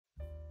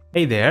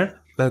Hey there,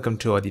 welcome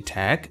to Athi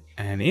Tech,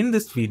 and in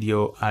this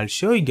video I'll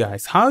show you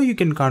guys how you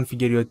can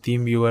configure your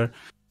TeamViewer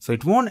so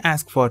it won't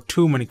ask for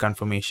too many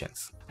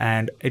confirmations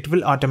and it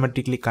will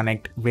automatically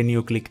connect when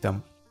you click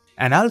them.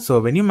 And also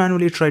when you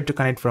manually try to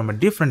connect from a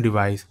different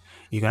device,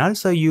 you can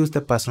also use the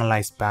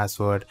personalized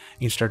password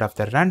instead of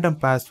the random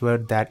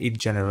password that it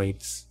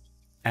generates.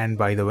 And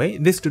by the way,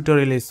 this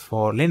tutorial is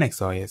for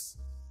Linux OS.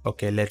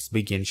 Okay, let's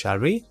begin, shall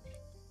we?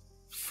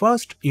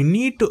 First, you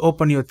need to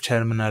open your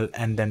terminal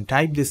and then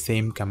type the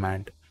same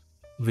command,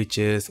 which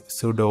is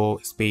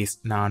sudo space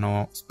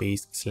nano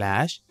space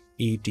slash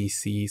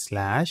etc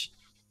slash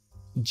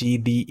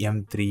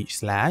gdm3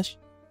 slash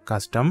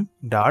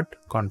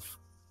custom.conf.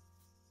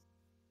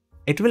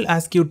 It will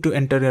ask you to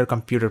enter your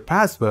computer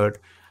password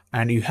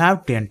and you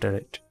have to enter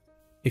it.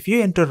 If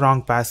you enter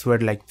wrong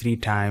password like 3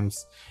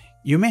 times,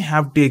 you may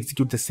have to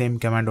execute the same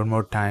command one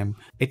more time.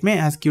 It may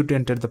ask you to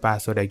enter the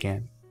password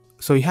again.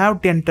 So you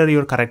have to enter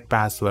your correct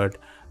password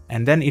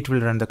and then it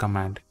will run the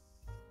command.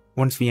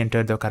 Once we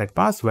enter the correct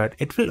password,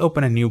 it will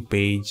open a new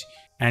page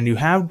and you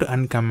have to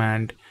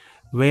uncommand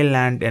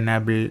wayland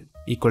enable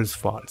equals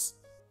false.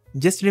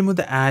 Just remove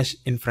the hash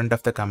in front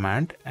of the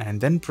command and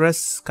then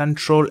press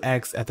Ctrl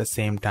X at the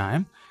same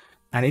time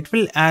and it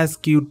will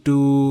ask you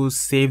to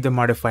save the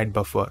modified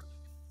buffer.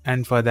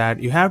 And for that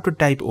you have to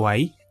type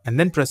Y and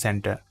then press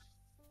enter.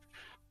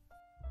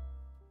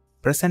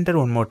 Press enter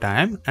one more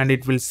time and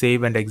it will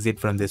save and exit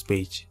from this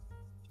page.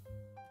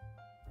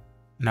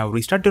 Now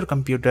restart your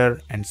computer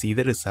and see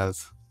the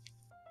results.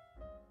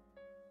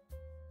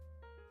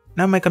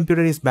 Now my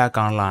computer is back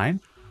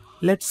online.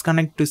 Let's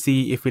connect to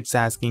see if it's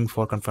asking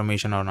for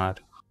confirmation or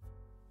not.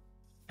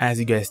 As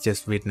you guys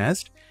just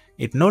witnessed,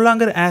 it no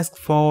longer asks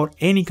for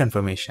any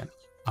confirmation.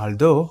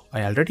 Although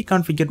I already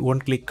configured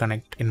one-click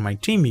connect in my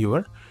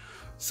TeamViewer,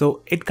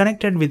 so it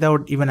connected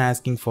without even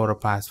asking for a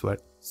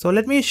password. So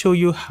let me show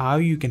you how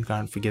you can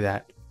configure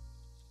that.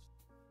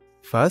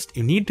 First,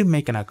 you need to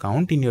make an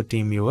account in your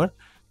TeamViewer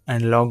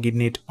and log in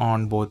it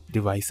on both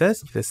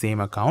devices with the same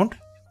account.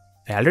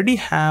 I already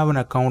have an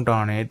account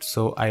on it,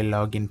 so I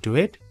log into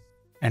it.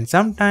 And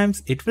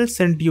sometimes it will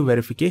send you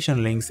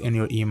verification links in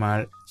your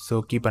email,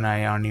 so keep an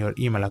eye on your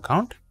email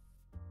account.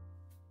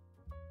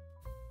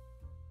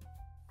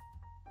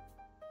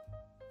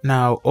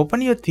 Now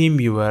open your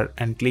TeamViewer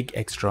and click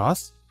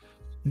Extras.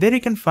 There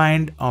you can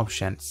find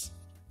options.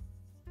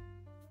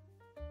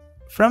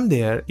 From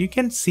there, you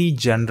can see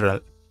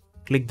General.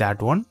 Click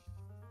that one.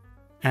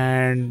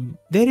 And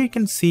there you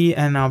can see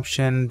an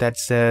option that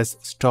says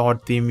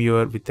Start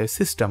TeamViewer with a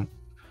system.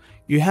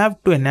 You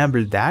have to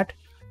enable that.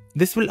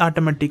 This will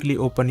automatically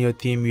open your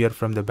TeamViewer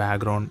from the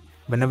background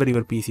whenever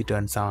your PC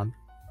turns on.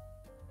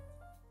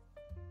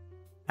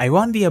 I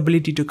want the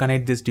ability to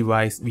connect this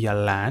device via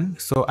LAN,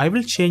 so I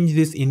will change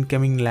this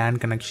incoming LAN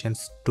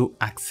connections to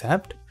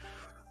accept.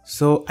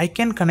 So I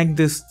can connect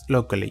this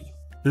locally.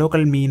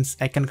 Local means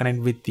I can connect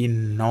with the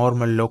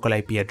normal local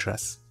IP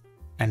address.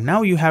 And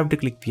now you have to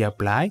click the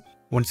apply.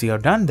 Once you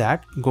have done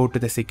that, go to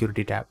the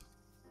security tab.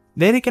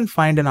 There you can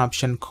find an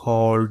option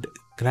called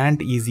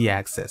grant easy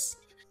access.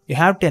 You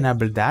have to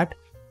enable that.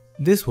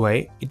 This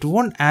way, it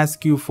won't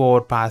ask you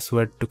for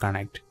password to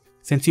connect,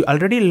 since you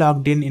already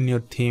logged in your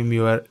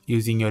TeamViewer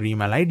using your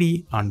email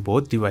ID on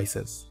both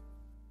devices.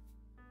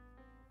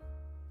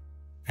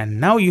 And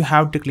now you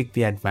have to click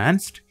the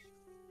advanced.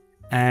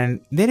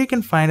 And there you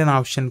can find an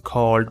option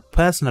called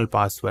personal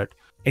password.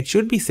 It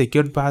should be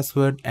secured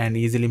password and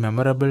easily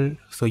memorable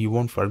so you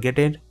won't forget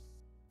it.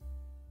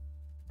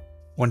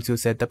 Once you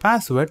set the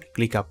password,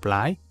 click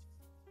apply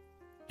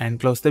and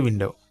close the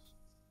window.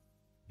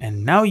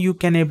 And now you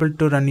can able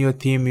to run your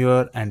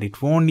TeamViewer and it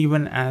won't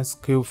even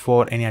ask you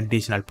for any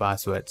additional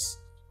passwords.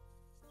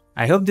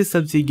 I hope this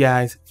helps you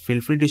guys. Feel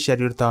free to share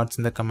your thoughts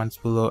in the comments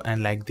below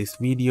and like this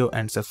video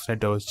and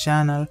subscribe to our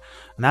channel.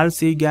 And I'll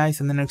see you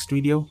guys in the next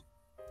video.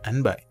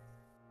 And bye.